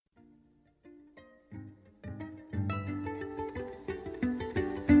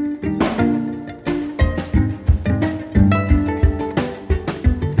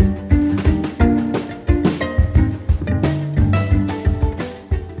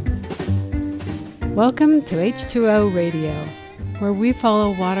Welcome to H2O Radio, where we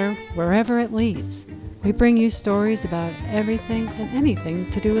follow water wherever it leads. We bring you stories about everything and anything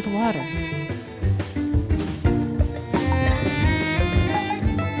to do with water.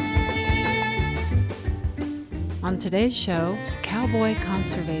 On today's show, Cowboy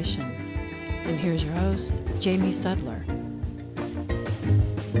Conservation. And here's your host, Jamie Sudler.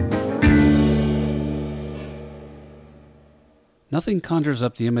 Nothing conjures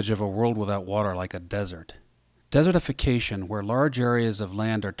up the image of a world without water like a desert. Desertification, where large areas of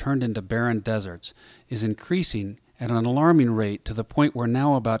land are turned into barren deserts, is increasing at an alarming rate to the point where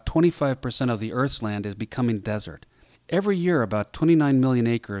now about 25% of the Earth's land is becoming desert. Every year, about 29 million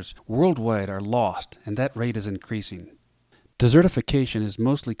acres worldwide are lost, and that rate is increasing. Desertification is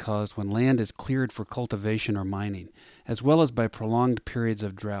mostly caused when land is cleared for cultivation or mining, as well as by prolonged periods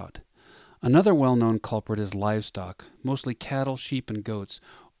of drought. Another well-known culprit is livestock, mostly cattle, sheep, and goats,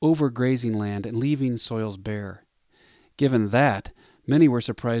 overgrazing land and leaving soils bare. Given that, many were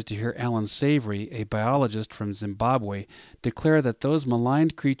surprised to hear Alan Savory, a biologist from Zimbabwe, declare that those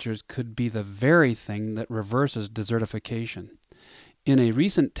maligned creatures could be the very thing that reverses desertification. In a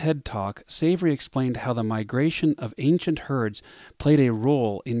recent TED Talk, Savory explained how the migration of ancient herds played a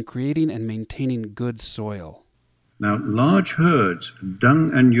role in creating and maintaining good soil. Now, large herds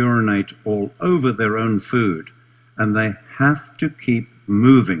dung and urinate all over their own food, and they have to keep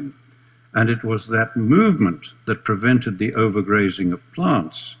moving. And it was that movement that prevented the overgrazing of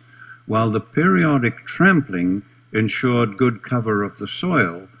plants, while the periodic trampling ensured good cover of the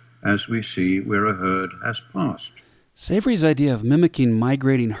soil, as we see where a herd has passed. Savory's idea of mimicking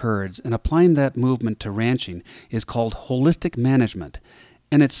migrating herds and applying that movement to ranching is called holistic management,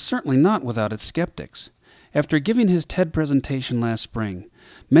 and it's certainly not without its skeptics. After giving his TED presentation last spring,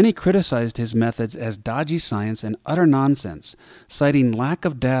 many criticized his methods as dodgy science and utter nonsense, citing lack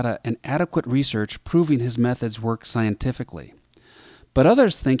of data and adequate research proving his methods work scientifically. But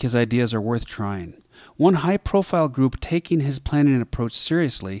others think his ideas are worth trying. One high-profile group taking his planning approach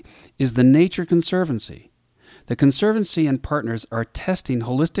seriously is the Nature Conservancy. The Conservancy and partners are testing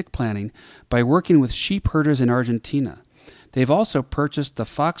holistic planning by working with sheep herders in Argentina. They've also purchased the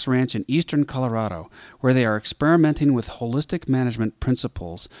Fox Ranch in eastern Colorado, where they are experimenting with holistic management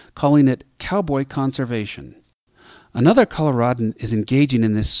principles, calling it Cowboy Conservation. Another Coloradan is engaging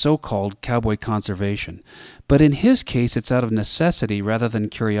in this so-called Cowboy Conservation, but in his case it's out of necessity rather than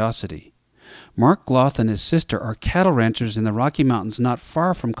curiosity. Mark Gloth and his sister are cattle ranchers in the Rocky Mountains not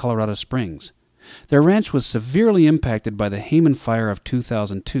far from Colorado Springs. Their ranch was severely impacted by the Hayman Fire of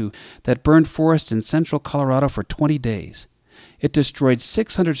 2002 that burned forests in central Colorado for 20 days. It destroyed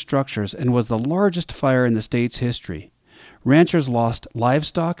 600 structures and was the largest fire in the state's history. Ranchers lost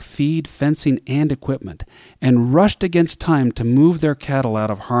livestock, feed, fencing, and equipment, and rushed against time to move their cattle out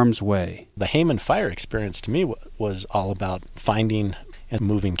of harm's way. The Hayman Fire experience to me was all about finding and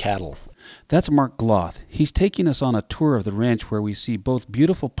moving cattle. That's Mark Gloth. He's taking us on a tour of the ranch where we see both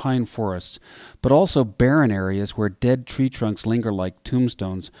beautiful pine forests, but also barren areas where dead tree trunks linger like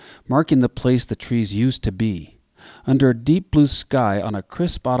tombstones, marking the place the trees used to be. Under a deep blue sky on a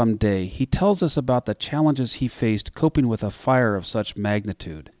crisp autumn day, he tells us about the challenges he faced coping with a fire of such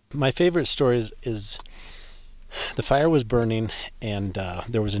magnitude. My favorite story is the fire was burning and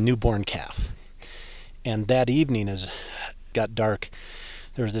there was a newborn calf. And that evening, as it got dark,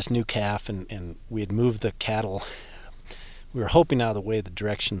 there was this new calf and we had moved the cattle. We were hoping out of the way the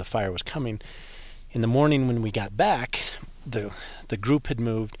direction the fire was coming. In the morning when we got back, the group had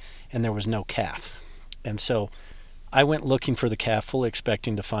moved and there was no calf. And so I went looking for the calf, fully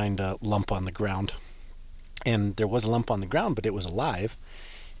expecting to find a lump on the ground. And there was a lump on the ground, but it was alive.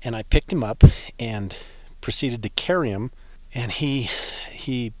 And I picked him up and proceeded to carry him. And he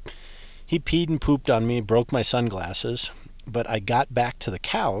peed and pooped on me, broke my sunglasses. But I got back to the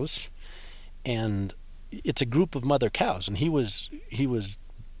cows, and it's a group of mother cows. And he was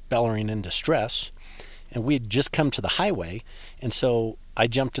bellowing in distress. And we had just come to the highway, and so I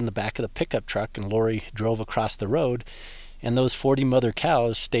jumped in the back of the pickup truck, and Lori drove across the road, and those 40 mother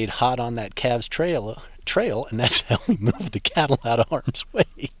cows stayed hot on that calves trail, and that's how we moved the cattle out of harm's way.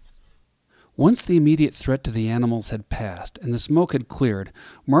 Once the immediate threat to the animals had passed and the smoke had cleared,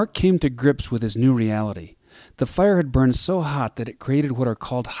 Mark came to grips with his new reality. The fire had burned so hot that it created what are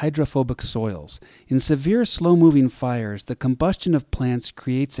called hydrophobic soils. In severe, slow-moving fires, the combustion of plants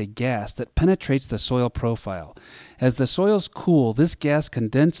creates a gas that penetrates the soil profile. As the soils cool, this gas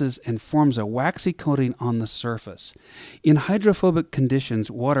condenses and forms a waxy coating on the surface. In hydrophobic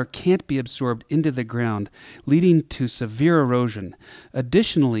conditions, water can't be absorbed into the ground, leading to severe erosion.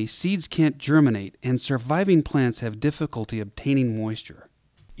 Additionally, seeds can't germinate, and surviving plants have difficulty obtaining moisture.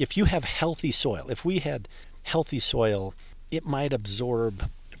 If you have healthy soil, if we had healthy soil, it might absorb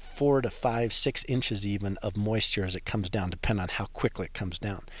 4 to 5, 6 inches even of moisture as it comes down, depending on how quickly it comes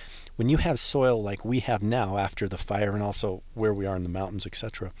down. When you have soil like we have now after the fire and also where we are in the mountains,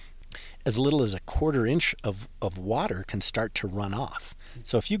 etc., as little as a 1/4 inch of water can start to run off.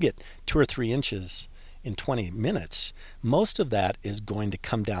 So if you get 2 or 3 inches in 20 minutes, most of that is going to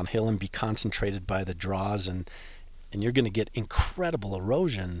come downhill and be concentrated by the draws, and you're going to get incredible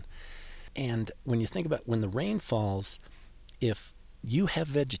erosion. And when you think about when the rain falls, if you have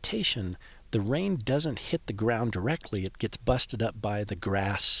vegetation, the rain doesn't hit the ground directly. It gets busted up by the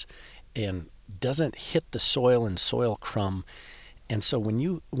grass and doesn't hit the soil and soil crumb. And so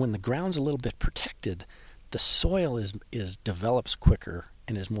when the ground's a little bit protected, the soil is develops quicker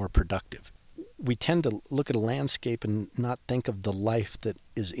and is more productive. We tend to look at a landscape and not think of the life that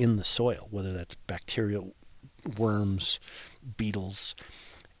is in the soil, whether that's bacteria, worms, beetles.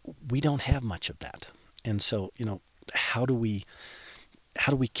 We don't have much of that. And so, how do we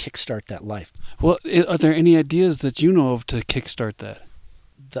kickstart that life? Well, are there any ideas that you know of to kickstart that?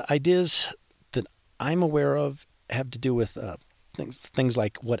 The ideas that I'm aware of have to do with things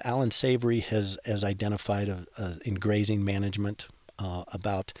like what Alan Savory has identified in grazing management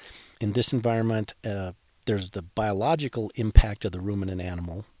about in this environment. There's the biological impact of the ruminant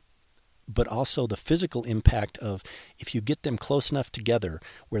animal, but also the physical impact of if you get them close enough together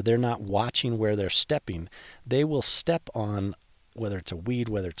where they're not watching where they're stepping, they will step on whether it's a weed,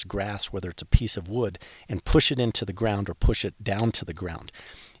 whether it's grass, whether it's a piece of wood, and push it into the ground or push it down to the ground.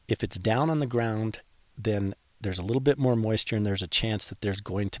 If it's down on the ground, then there's a little bit more moisture and there's a chance that there's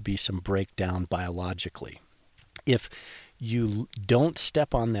going to be some breakdown biologically. If you don't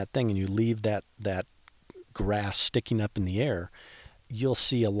step on that thing and you leave that grass sticking up in the air, you'll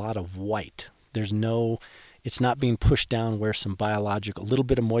see a lot of white. It's not being pushed down where a little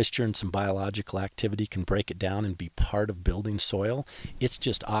bit of moisture and some biological activity can break it down and be part of building soil. It's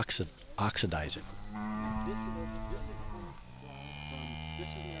just oxidizing. This is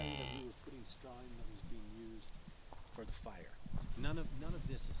an area that we were putting straw in that was being used for the fire. None of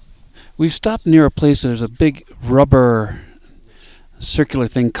this is. We've stopped near a place that there's a big rubber circular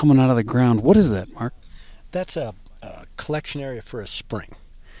thing coming out of the ground. What is that, Mark? That's a collection area for a spring.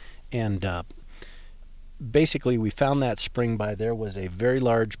 And basically we found that spring by there was a very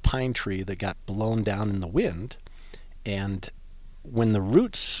large pine tree that got blown down in the wind. And when the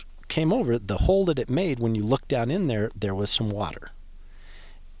roots came over, the hole that it made, when you looked down in there, there was some water.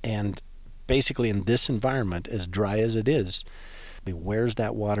 And basically in this environment, as dry as it is, where's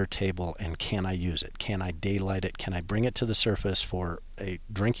that water table and can I use it? Can I daylight it? Can I bring it to the surface for a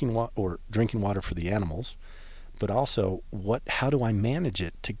drinking water for the animals? But also, how do I manage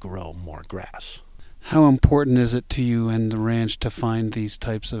it to grow more grass? How important is it to you and the ranch to find these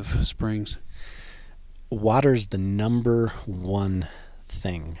types of springs? Water's the number one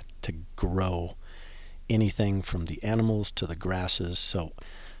thing to grow anything from the animals to the grasses. So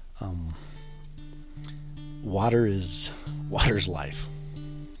water's life.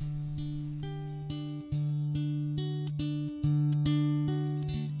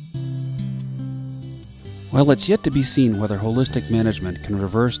 While it's yet to be seen whether holistic management can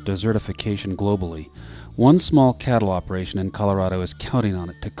reverse desertification globally, one small cattle operation in Colorado is counting on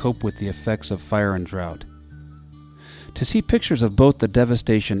it to cope with the effects of fire and drought. To see pictures of both the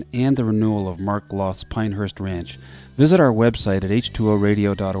devastation and the renewal of Mark Loth's Pinehurst Ranch, visit our website at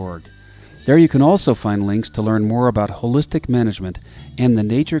h2oradio.org. There you can also find links to learn more about holistic management and the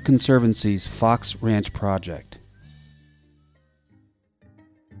Nature Conservancy's Fox Ranch project.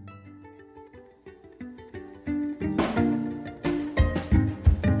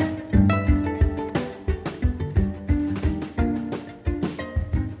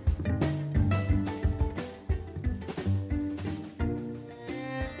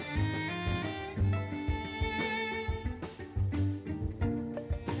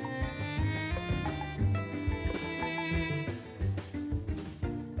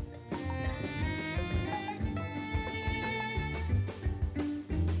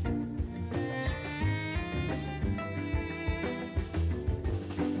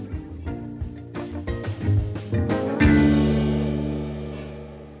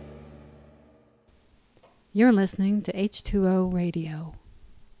 You're listening to H2O Radio.